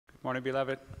Good morning,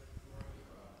 beloved.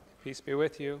 Peace be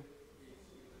with you.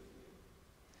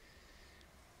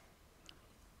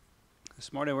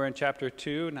 This morning we're in chapter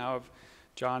 2 now of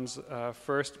John's the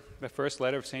first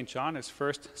letter of St. John, his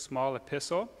first small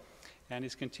epistle, and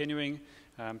he's continuing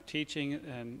teaching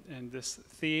and this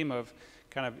theme of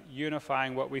kind of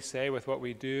unifying what we say with what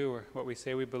we do, or what we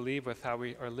say we believe with how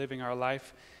we are living our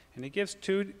life. And he gives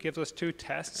us two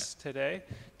tests today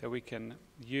that we can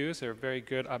use. They're very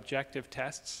good objective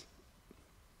tests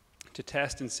to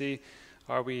test and see,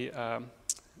 are we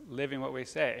living what we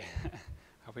say?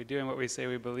 Are we doing what we say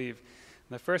we believe?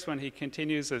 And the first one, he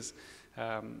continues is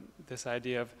this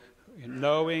idea of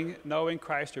knowing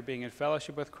Christ, or being in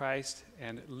fellowship with Christ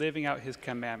and living out his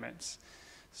commandments.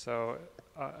 So,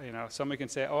 someone can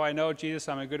say, oh, I know Jesus,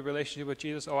 I'm in a good relationship with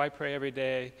Jesus, oh, I pray every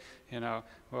day,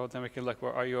 well, then we can look,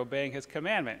 well, are you obeying his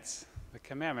commandments? The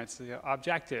commandments, the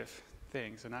objective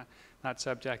things, and not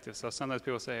subjective. So sometimes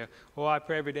people say, oh, I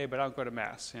pray every day, but I don't go to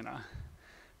Mass,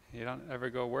 You don't ever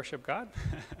go worship God,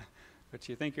 but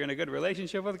you think you're in a good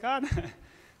relationship with God?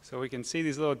 So we can see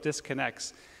these little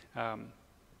disconnects. And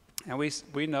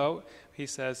we know, he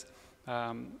says,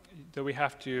 that we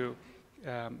have to,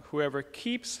 whoever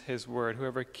keeps his word,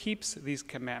 whoever keeps these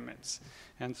commandments.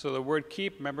 And so the word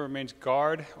keep, remember, means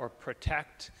guard or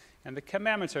protect. And the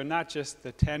commandments are not just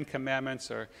the 10 commandments,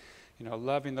 or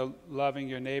loving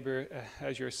your neighbor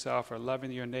as yourself, or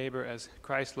loving your neighbor as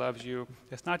Christ loves you.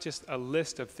 It's not just a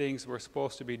list of things we're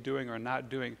supposed to be doing or not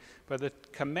doing, but the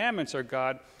commandments of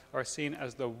God are seen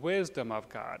as the wisdom of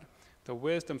God, the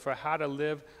wisdom for how to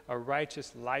live a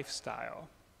righteous lifestyle,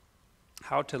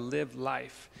 how to live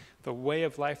life, the way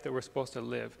of life that we're supposed to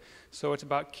live. So it's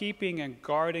about keeping and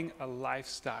guarding a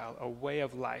lifestyle, a way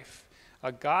of life,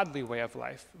 a godly way of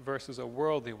life versus a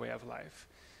worldly way of life.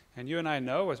 And you and I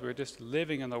know, as we're just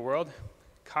living in the world,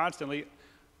 constantly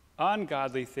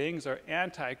ungodly things or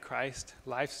anti-Christ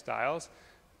lifestyles,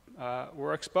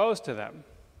 we're exposed to them.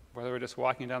 Whether we're just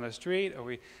walking down the street, or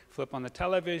we flip on the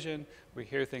television, we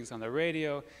hear things on the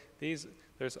radio,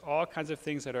 there's all kinds of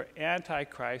things that are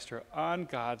anti-Christ or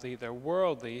ungodly, they're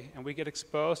worldly, and we get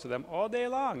exposed to them all day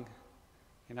long,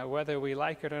 whether we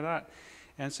like it or not.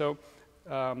 And so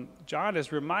John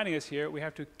is reminding us here, we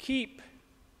have to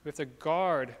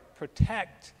guard,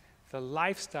 protect the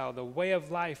lifestyle, the way of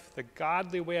life, the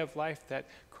godly way of life that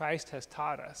Christ has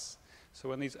taught us. So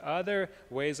when these other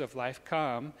ways of life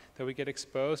come that we get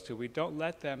exposed to, we don't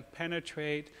let them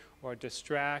penetrate or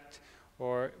distract,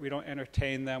 or we don't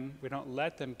entertain them. We don't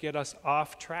let them get us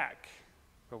off track,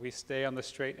 but we stay on the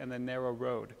straight and the narrow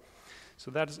road. So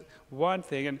that is one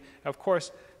thing. And of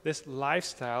course, this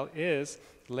lifestyle is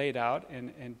laid out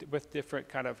with different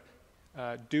kind of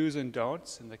do's and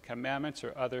don'ts, and the commandments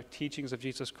or other teachings of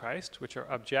Jesus Christ, which are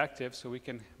objective, so we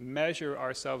can measure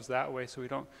ourselves that way so we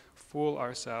don't fool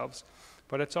ourselves.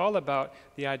 But it's all about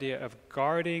the idea of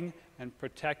guarding and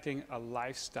protecting a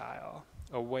lifestyle,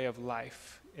 a way of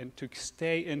life, and to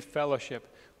stay in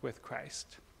fellowship with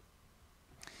Christ.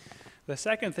 The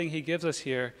second thing he gives us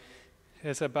here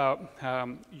is about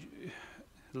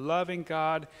loving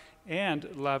God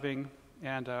and loving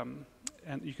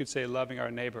and you could say loving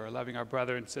our neighbor, or loving our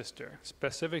brother and sister,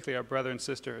 specifically our brother and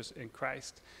sisters in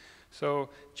Christ. So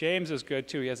James is good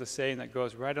too. He has a saying that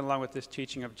goes right along with this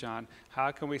teaching of John. How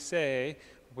can we say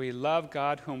we love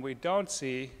God whom we don't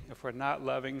see if we're not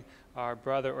loving our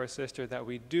brother or sister that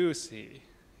we do see?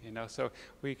 So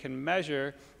we can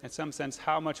measure, in some sense,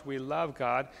 how much we love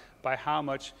God by how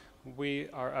much we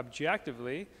are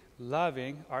objectively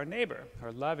loving our neighbor,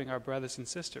 or loving our brothers and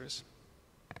sisters.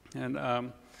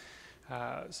 And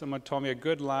someone told me a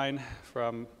good line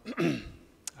from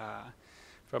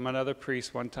another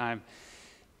priest one time.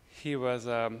 He was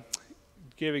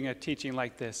giving a teaching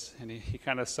like this, and he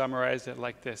kind of summarized it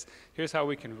like this. Here's how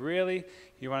we can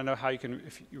you want to know how you can,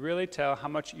 if you really tell how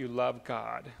much you love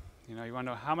God. You want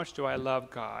to know, how much do I love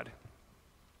God?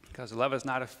 Because love is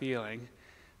not a feeling.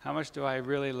 How much do I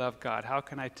really love God? How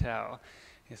can I tell?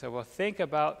 He said, well, think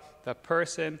about the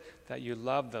person that you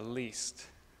love the least.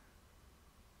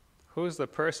 Who's the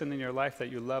person in your life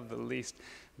that you love the least?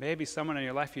 Maybe someone in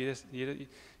your life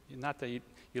not that you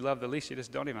love the least, you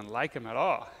just don't even like him at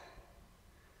all.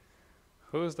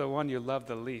 Who's the one you love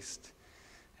the least?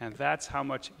 And that's how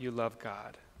much you love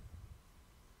God.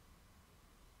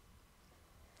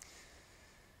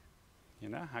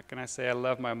 How can I say I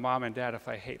love my mom and dad if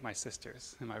I hate my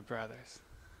sisters and my brothers?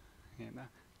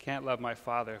 Can't love my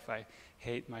father if I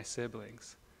hate my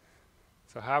siblings.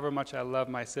 So however much I love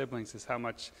my siblings is how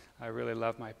much I really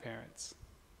love my parents.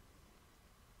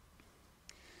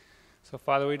 So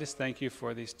Father, we just thank you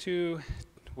for these two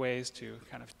ways to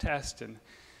kind of test and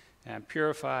and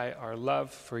purify our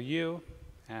love for you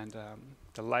and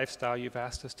the lifestyle you've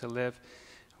asked us to live.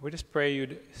 We just pray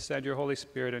you'd send your Holy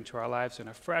Spirit into our lives in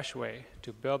a fresh way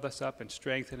to build us up and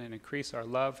strengthen and increase our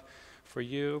love for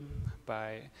you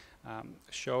by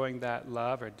showing that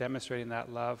love or demonstrating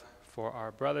that love for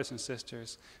our brothers and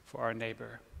sisters, for our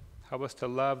neighbor. Help us to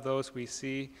love those we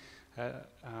see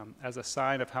as a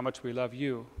sign of how much we love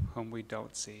you, whom we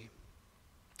don't see.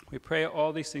 We pray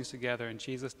all these things together in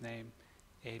Jesus' name.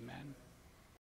 Amen.